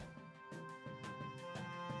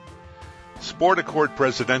Sport Accord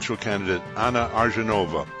presidential candidate Anna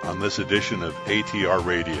Arjanova on this edition of ATR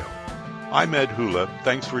Radio. I'm Ed Hula.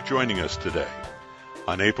 Thanks for joining us today.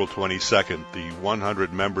 On April 22nd, the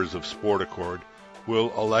 100 members of Sport Accord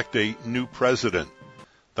will elect a new president.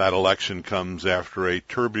 That election comes after a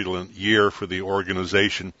turbulent year for the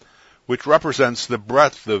organization, which represents the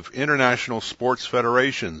breadth of international sports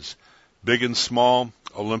federations, big and small,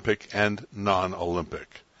 Olympic and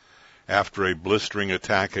non-Olympic. After a blistering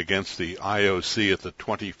attack against the IOC at the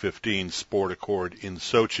 2015 Sport Accord in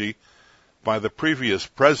Sochi by the previous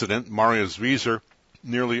president, Marius Wieser,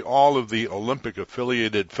 nearly all of the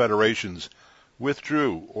Olympic-affiliated federations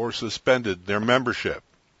withdrew or suspended their membership.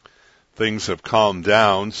 Things have calmed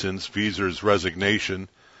down since Wieser's resignation,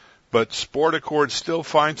 but Sport Accord still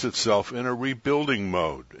finds itself in a rebuilding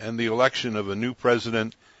mode, and the election of a new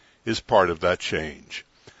president is part of that change.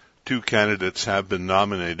 Two candidates have been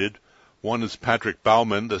nominated. One is Patrick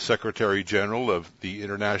Baumann, the Secretary General of the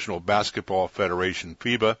International Basketball Federation,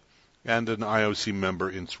 FIBA, and an IOC member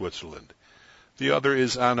in Switzerland. The other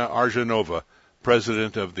is Anna Arjanova,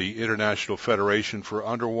 President of the International Federation for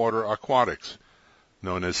Underwater Aquatics,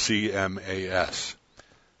 known as CMAS.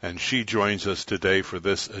 And she joins us today for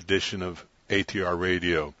this edition of ATR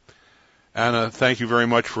Radio. Anna, thank you very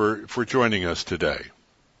much for joining us today.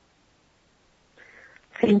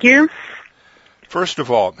 Thank you. First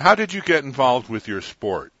of all, how did you get involved with your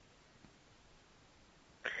sport?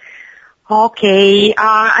 Okay,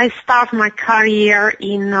 I started my career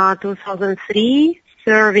in 2003,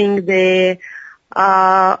 serving the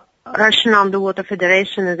Russian Underwater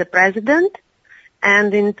Federation as a president.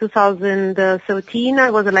 And in 2013,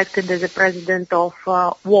 I was elected as a president of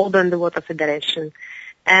World Underwater Federation.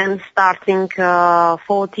 And starting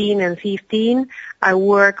 14 and 15, I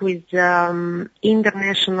work with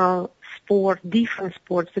international different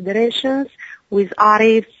sports federations, with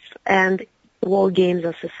ARIF and World Games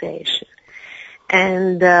Association.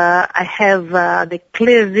 And I have the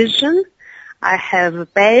clear vision, I have a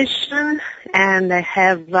passion, and I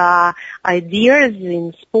have ideas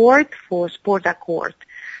in sport for Sport Accord.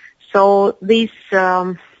 So this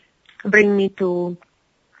brings me to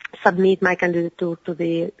submit my candidature to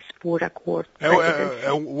the Sport Accord.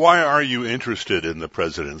 Why are you interested in the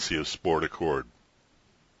presidency of Sport Accord?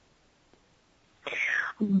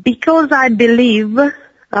 Because I believe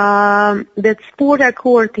that Sport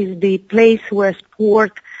Accord is the place where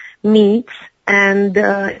sport meets, and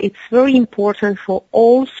it's very important for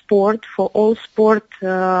all sport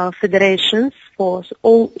federations, for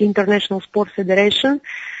all international sport federations,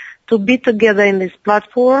 to be together in this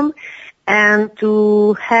platform and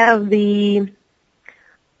to have the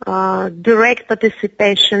direct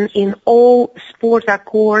participation in all Sport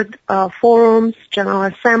Accord forums, general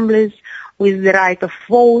assemblies, with the right of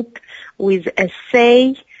vote, with a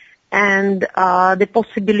say, and the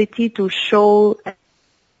possibility to show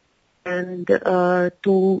and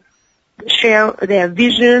to share their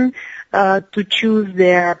vision, to choose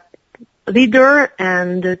their leader,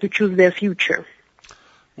 and to choose their future.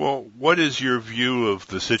 Well, what is your view of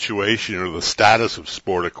the situation or the status of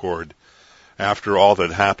Sport Accord after all that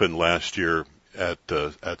happened last year at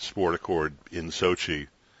Sport Accord in Sochi,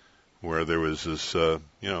 where there was this,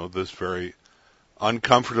 this very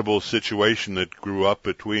uncomfortable situation that grew up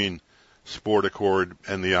between Sport Accord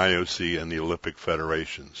and the IOC and the Olympic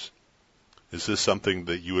federations? Is this something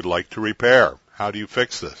that you would like to repair? How do you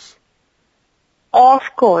fix this? Of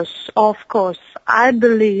course. I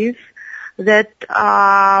believe that,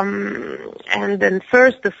 and then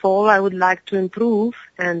first of all, I would like to improve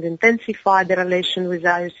and intensify the relation with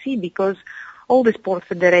IOC, because all the sport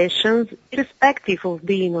federations, irrespective of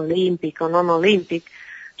being Olympic or non-Olympic,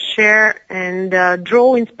 share and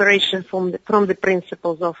draw inspiration from the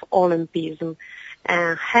principles of Olympism.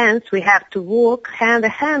 And hence, we have to work hand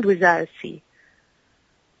in hand with IOC.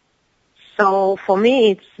 So for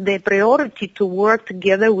me, it's the priority to work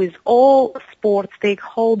together with all sport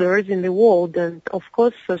stakeholders in the world, and of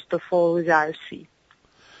course, first of all, with IOC.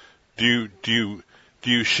 Do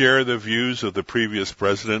you share the views of the previous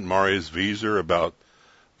president, Marius Wieser, about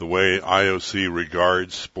the way IOC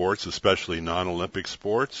regards sports, especially non-Olympic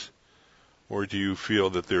sports? Or do you feel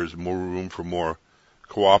that there's more room for more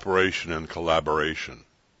cooperation and collaboration?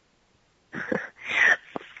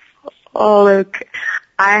 Oh, look,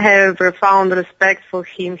 I have profound respect for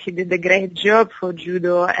him. He did a great job for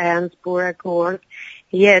judo and Sport Accord.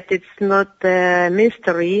 Yet it's not a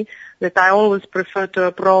mystery that I always prefer to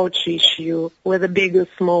approach issue, whether big or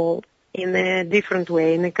small, in a different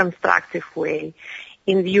way, in a constructive way,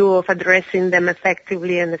 in view of addressing them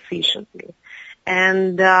effectively and efficiently.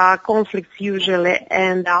 and conflicts usually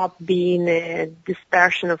end up being a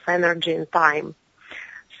dispersion of energy and time.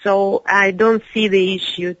 So I don't see the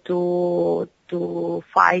issue to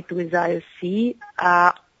fight with IOC.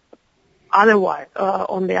 Otherwise,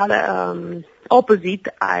 on the other opposite,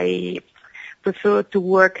 I prefer to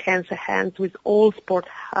work hand in hand with all sport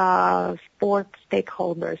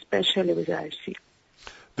stakeholders, especially with IOC.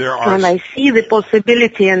 And I see the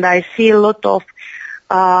possibility, and I see a lot of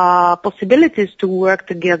possibilities to work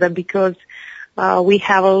together because we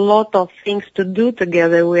have a lot of things to do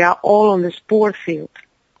together. We are all on the sport field.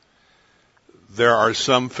 There are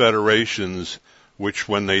some federations which,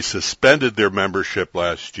 when they suspended their membership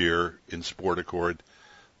last year in Sport Accord,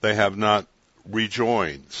 they have not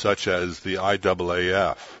rejoined, such as the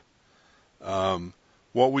IAAF.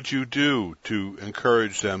 What would you do to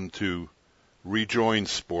encourage them to rejoin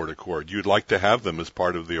Sport Accord? You'd like to have them as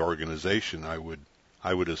part of the organization, I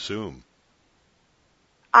would assume.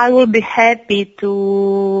 I will be happy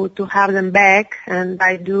to have them back, and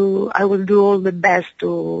I will do all the best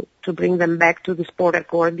to bring them back to the Sport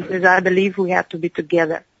Accord, because I believe we have to be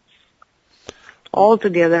together. All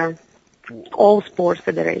together. All sports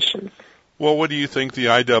federations. Well, what do you think the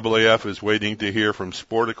IAAF is waiting to hear from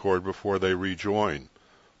Sport Accord before they rejoin?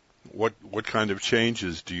 What kind of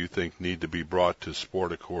changes do you think need to be brought to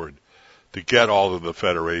Sport Accord to get all of the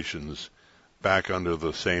federations back under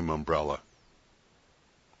the same umbrella?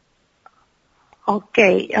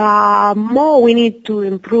 Okay, more we need to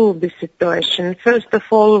improve the situation. First of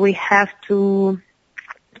all, we have to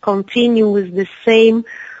continue with the same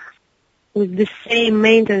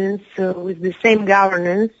maintenance, with the same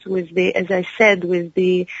governance, as I said, with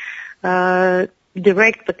the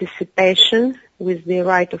direct participation, with the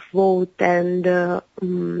right of vote and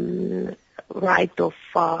right of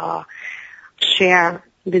share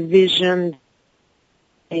the vision,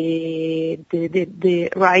 the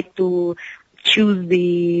right to choose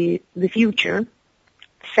the future.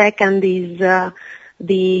 Second is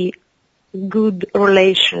the good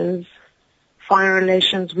relations, fine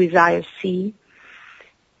relations with IOC.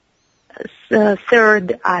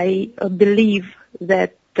 Third, I believe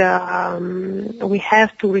that we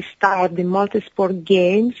have to restart the multi-sport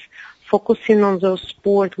games, focusing on those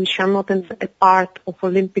sports which are not a part of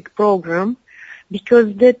Olympic program,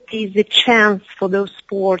 because that is a chance for those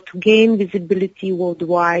sports to gain visibility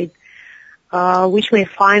worldwide, which may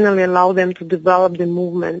finally allow them to develop the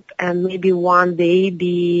movement and maybe one day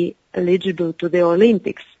be eligible to the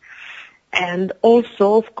Olympics. And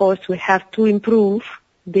also, of course, we have to improve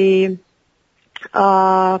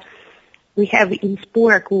we have in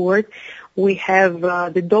Sport Accord, we have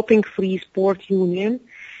the Doping-Free Sport Union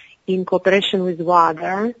in cooperation with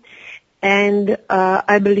WADA, and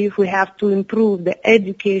I believe we have to improve the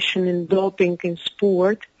education in doping in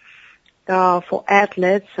sport for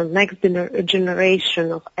athletes and next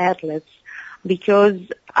generation of athletes, because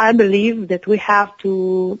I believe that we have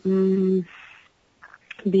to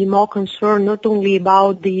be more concerned not only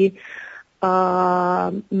about the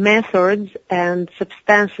methods and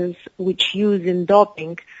substances which use in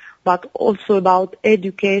doping, but also about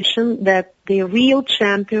education, that the real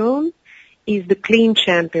champion is the clean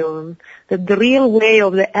champion, that the real way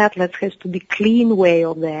of the athlete has to be clean way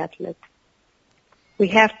of the athlete. We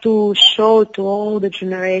have to show to all the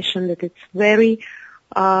generation that it's very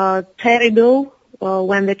terrible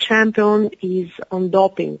when the champion is on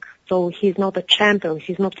doping. So he's not a champion,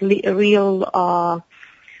 he's not a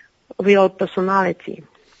real personality.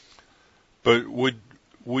 But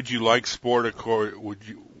would you like Sport Accord?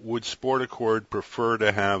 Would Sport Accord prefer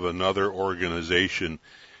to have another organization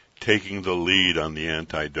taking the lead on the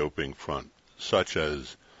anti-doping front, such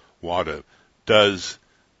as WADA? Does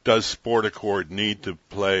Sport Accord need to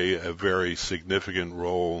play a very significant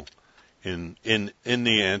role in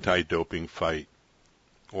the anti-doping fight,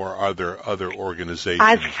 or are there other organizations?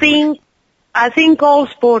 I think all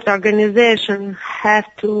sport organizations have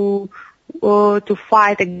to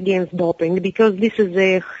fight against doping, because this is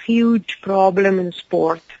a huge problem in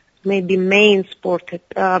sport. Maybe main problem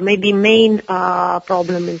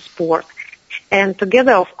in sport. And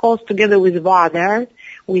together with WADA,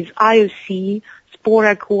 with IOC, Sport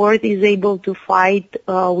Accord is able to fight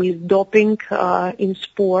with doping in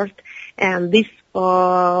sport, and this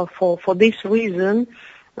for this reason,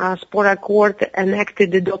 Sport Accord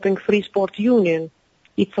enacted the Doping-Free Sport Union.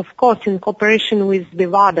 It's of course in cooperation with the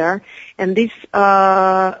WADA, and this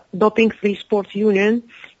Doping-Free Sport Union,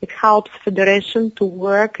 it helps federation to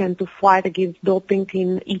work and to fight against doping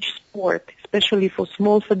in each sport, especially for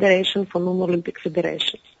small federations, for non-Olympic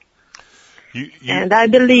federations. And I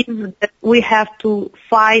believe that we have to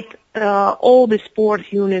fight all the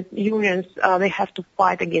sport unions, they have to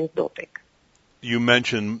fight against doping. You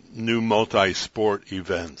mentioned new multi-sport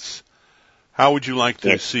events. How would you like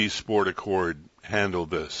to see Sport Accord handle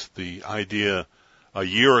this? The idea a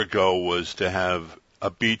year ago was to have a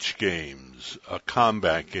beach games, a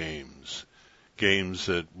combat games, games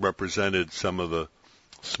that represented some of the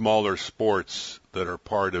smaller sports that are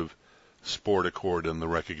part of Sport Accord and the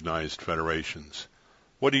recognized federations.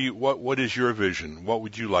 What is your vision? What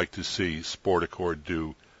would you like to see Sport Accord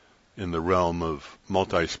do in the realm of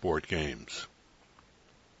multi-sport games?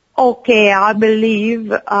 Okay, I believe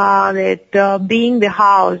that being the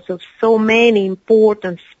house of so many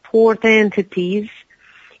important sport entities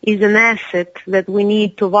is an asset that we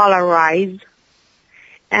need to valorize.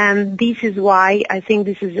 And this is why I think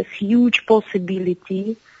this is a huge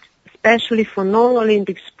possibility, especially for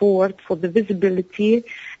non-Olympic sport, for the visibility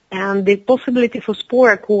and the possibility for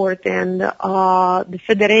Sport Accord and the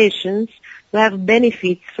federations to have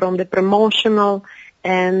benefits from the promotional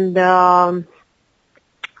and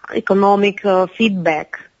economic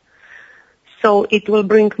feedback. So it will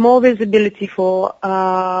bring more visibility for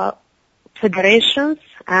federations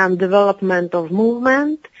and development of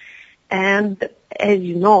movement. And as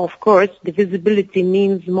you know, of course, the visibility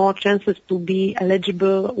means more chances to be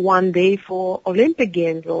eligible one day for Olympic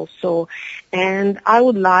Games also. And I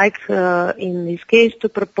would like, in this case, to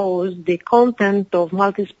propose the content of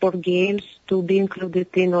multi-sport games to be included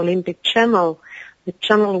in Olympic Channel, the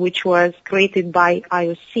channel which was created by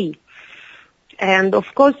IOC. And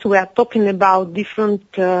of course, we are talking about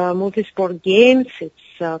different multi-sport games.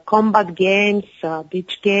 It's combat games,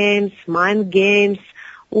 beach games, mind games,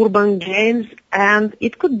 urban games, and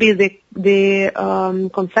it could be the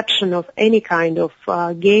conception of any kind of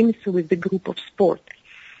games with the group of sport.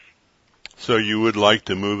 So you would like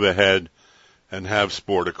to move ahead and have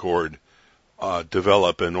Sport Accord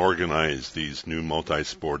develop and organize these new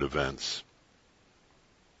multi-sport events?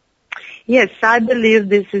 Yes, I believe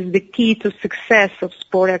this is the key to success of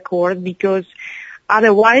Sport Accord, because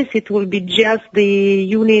otherwise it will be just the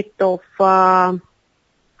unit of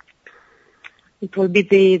it will be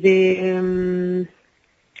the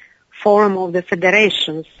forum of the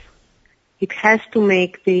federations. It has to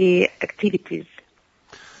make the activities.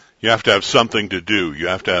 You have to have something to do. You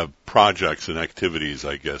have to have projects and activities,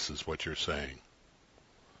 I guess, is what you're saying.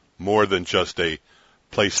 More than just a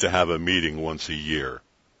place to have a meeting once a year.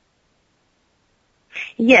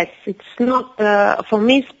 Yes, it's not, for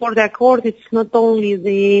me, Sport Accord, it's not only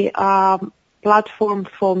the platform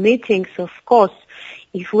for meetings, of course.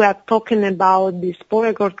 If we are talking about the Sport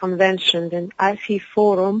Accord Convention and IFE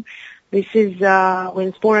Forum, this is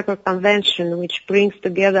when Sport Accord Convention, which brings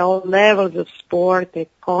together all levels of sport,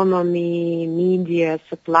 economy, media,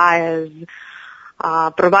 suppliers,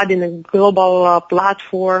 providing a global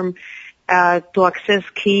platform to access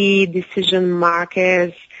key decision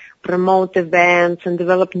makers, promote events, and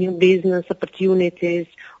develop new business opportunities,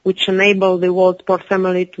 which enable the world sport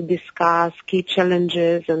family to discuss key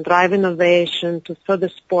challenges and drive innovation to further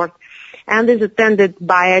sport. And is attended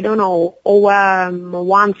by, over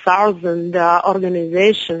 1,000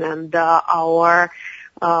 organizations and all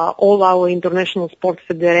our international sport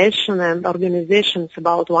federation and organizations,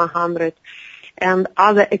 about 100, and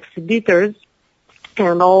other exhibitors.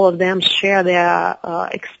 And all of them share their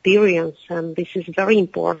experience, and this is very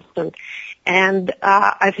important. And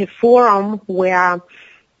at a forum where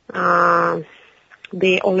the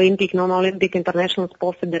Olympic, non-Olympic International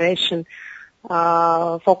Sport Federation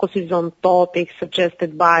focuses on topics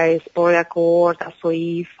suggested by Sport Accord,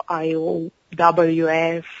 ASOIF,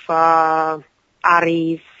 IOWF,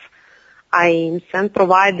 ARIF, AIMS, and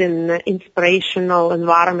provide an inspirational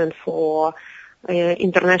environment for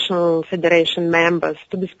international federation members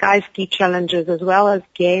to discuss key challenges as well as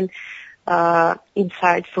gain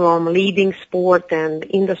insight from leading sport and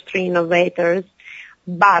industry innovators.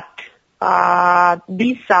 But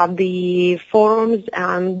these are the forums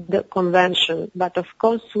and the convention. But of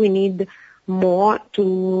course we need more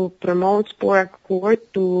to promote Sport Accord,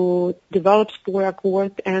 to develop Sport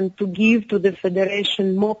Accord, and to give to the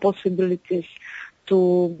federation more possibilities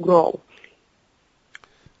to grow.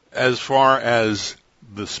 As far as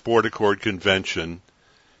the Sport Accord Convention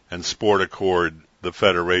and Sport Accord, the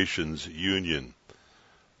Federations Union,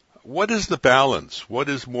 what is the balance? What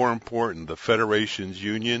is more important, the Federations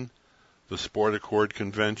Union, the Sport Accord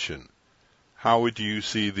Convention? How would you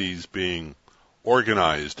see these being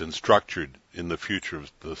organized and structured in the future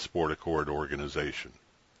of the Sport Accord organization?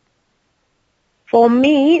 For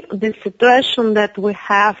me, the situation that we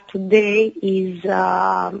have today is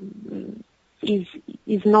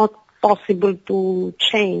not possible to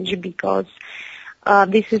change, because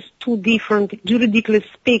this is two different, juridically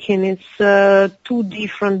speaking, it's two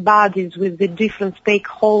different bodies with the different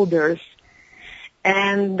stakeholders.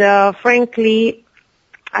 And frankly,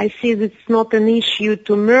 I see that it's not an issue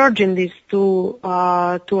to merge in these two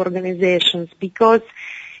organizations, because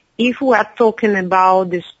if we are talking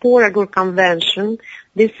about the Sport Accord Convention,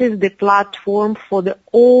 this is the platform for the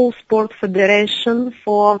all sport federation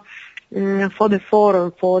for the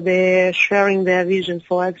forum, for the sharing their vision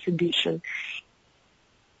for exhibition.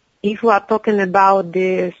 If we are talking about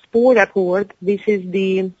the Sport Accord, this is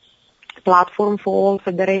the platform for all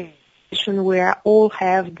federations where all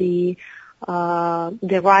have the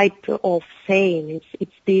right of saying.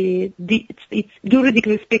 It's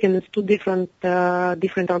juridically speaking, it's two different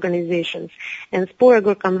organizations. And Sport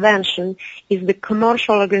Accord Convention is the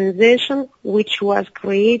commercial organization which was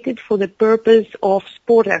created for the purpose of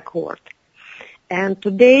Sport Accord. And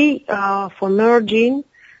today, for merging,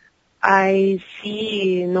 I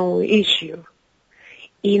see no issue.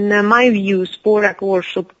 In my view, Sport Accord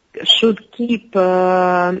should keep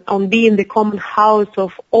on being the common house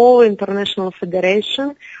of all international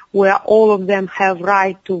federations, where all of them have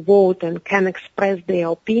right to vote and can express their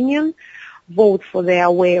opinion, vote for their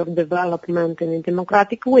way of development in a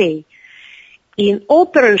democratic way. In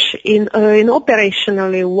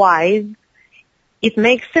operationally wise, it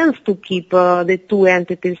makes sense to keep the two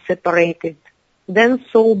entities separated. Then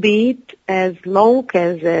so be it, as long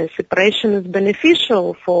as separation is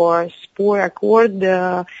beneficial for Sport Accord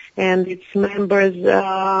and its members,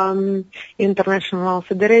 international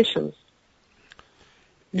federations.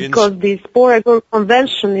 Because the Sport Accord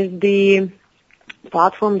Convention is the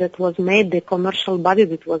platform that was made, the commercial body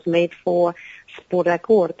that was made for Sport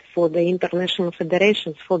Accord, for the international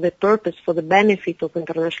federations, for the purpose, for the benefit of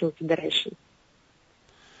international federations.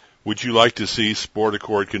 Would you like to see Sport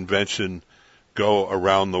Accord Convention go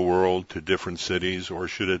around the world to different cities, or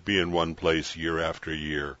should it be in one place year after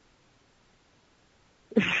year?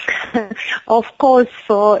 Of course,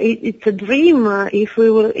 it's a dream if we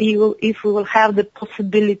will have the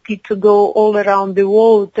possibility to go all around the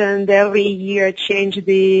world and every year change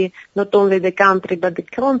not only the country but the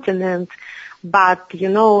continent. But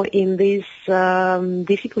in this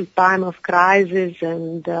difficult time of crisis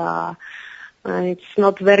and it's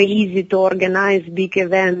not very easy to organize big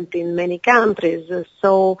events in many countries.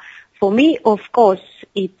 So for me, of course,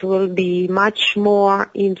 it will be much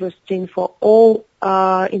more interesting for all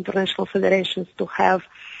international federations to have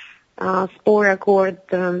Sport Accord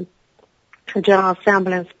General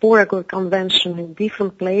Assembly and Sport Accord Convention in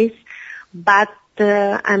different places. But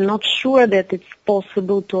I'm not sure that it's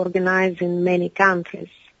possible to organize in many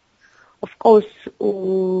countries. Of course,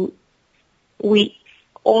 all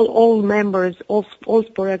members, all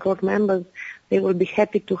Sport Accord members, they will be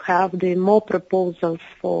happy to have more proposals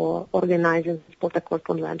for organizing the Sport Accord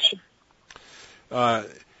Convention.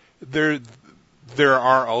 There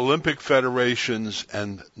are Olympic federations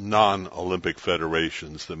and non-Olympic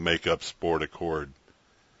federations that make up Sport Accord.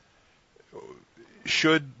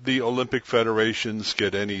 Should the Olympic federations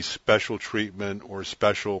get any special treatment or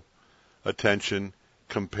special attention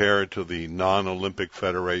compared to the non-Olympic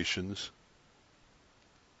federations?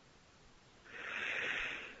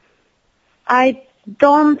 I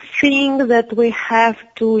don't think that we have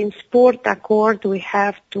to, in Sport Accord, we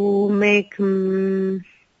have to make to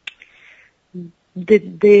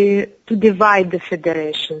divide the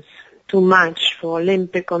federations too much for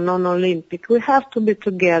Olympic or non-Olympic. We have to be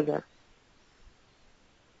together.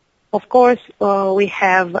 Of course, we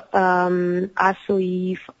have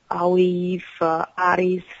ASOIF, AOIF,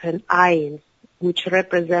 ARIS, and AINS, which are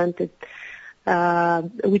representing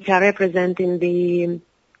the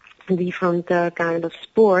different kind of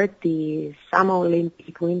sport, the Summer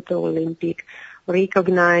Olympic, Winter Olympic,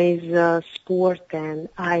 recognized sport and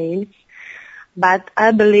AINS. But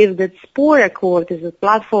I believe that Sport Accord is a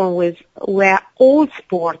platform where all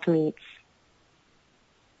sport meets.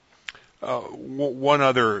 One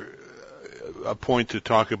other point to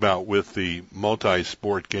talk about with the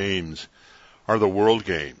multi-sport games are the World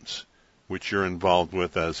Games, which you're involved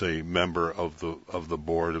with as a member of the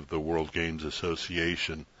board of the World Games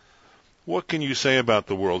Association. What can you say about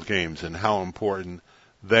the World Games and how important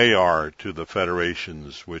they are to the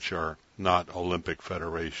federations which are not Olympic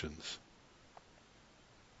federations?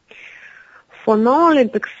 For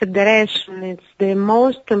non-Olympic federation, it's the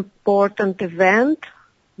most important event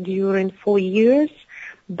during 4 years,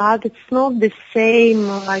 but it's not the same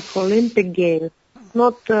like Olympic Games.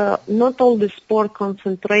 Not all the sport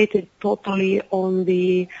concentrated totally on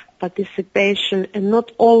the participation and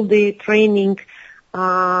not all the training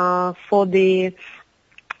for the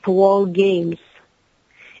World Games.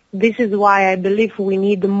 this is why I believe we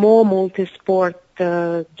need more multi-sport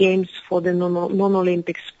games for the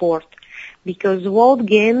non-Olympic sport, because World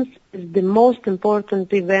Games is the most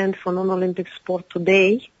important event for non-Olympic sport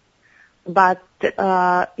today, but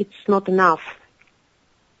it's not enough.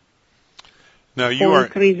 Now you are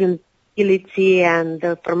increasing visibility and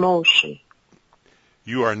promotion.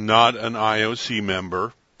 You are not an IOC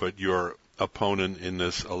member, but your opponent in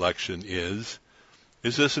this election is.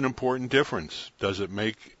 Is this an important difference? Does it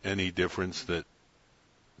make any difference that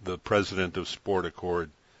the president of Sport Accord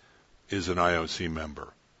is an IOC member?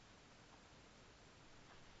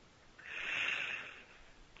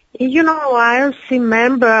 You know, IOC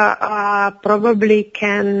member probably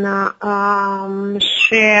can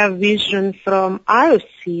share vision from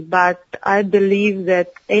IOC, but I believe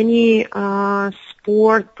that any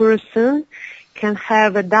sport person can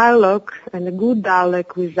have a dialogue and a good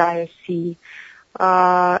dialogue with IOC,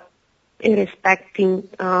 irrespective.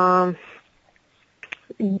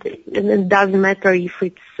 It doesn't matter if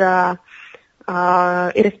it's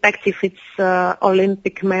irrespective if it's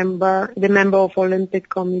Olympic member, the member of Olympic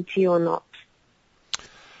Committee or not.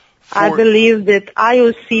 I believe that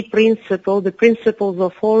IOC principle, the principles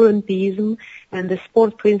of Olympism and the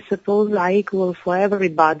sport principles are equal for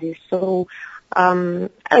everybody. So I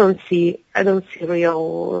don't see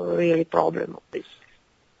really problem of this.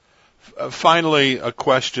 Finally, a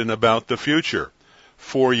question about the future.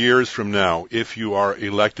 4 years from now, if you are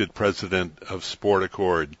elected president of Sport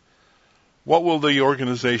Accord, what will the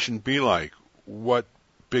organization be like? What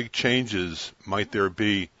big changes might there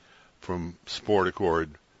be from Sport Accord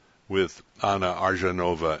with Anna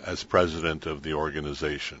Arjanova as president of the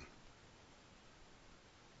organization?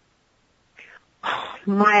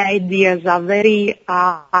 My ideas are very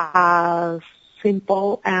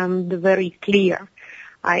simple and very clear.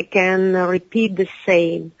 I can repeat the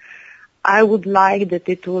same. I would like that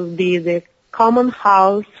it will be the common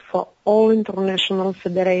house for all international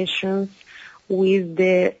federations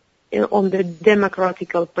on the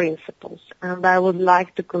democratical principles. And I would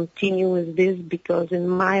like to continue with this because in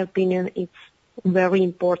my opinion it's very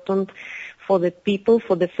important for the people,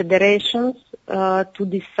 for the federations to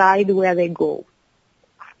decide where they go.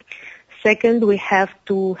 Second, we have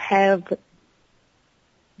to have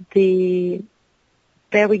the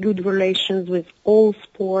very good relations with all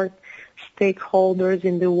sport stakeholders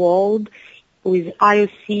in the world, with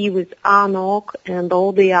IOC, with ANOC, and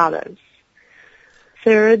all the others.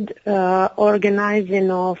 Third,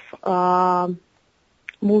 organizing of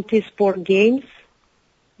multi-sport games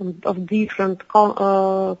of different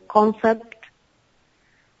concepts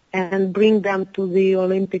and bring them to the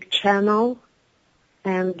Olympic channel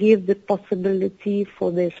and give the possibility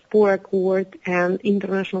for the Sport Accord and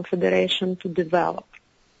International Federation to develop.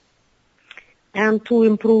 And to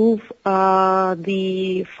improve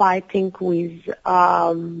the fighting with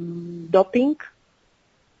doping,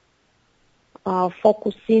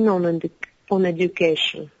 focusing on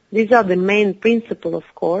education. These are the main principles,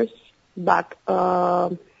 of course, but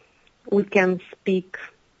we can speak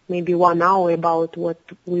maybe 1 hour about what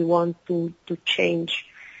we want to change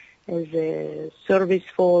as a service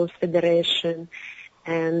for federation,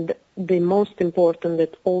 and the most important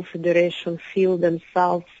that all federations feel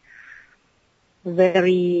themselves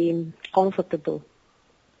very comfortable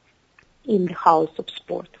in the house of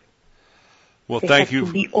sport. Well, thank you.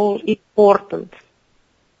 To be all important.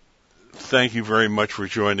 Thank you very much for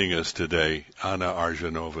joining us today, Anna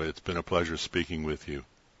Arjanova. It's been a pleasure speaking with you.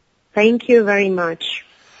 Thank you very much.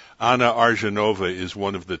 Anna Arjanova is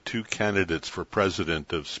one of the 2 candidates for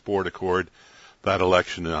president of Sport Accord. That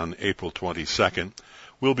election on April 22nd.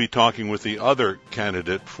 We'll be talking with the other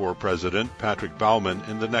candidate for president, Patrick Baumann,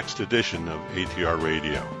 in the next edition of ATR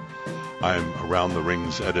Radio. I'm Around the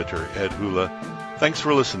Rings editor Ed Hula. Thanks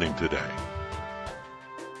for listening today.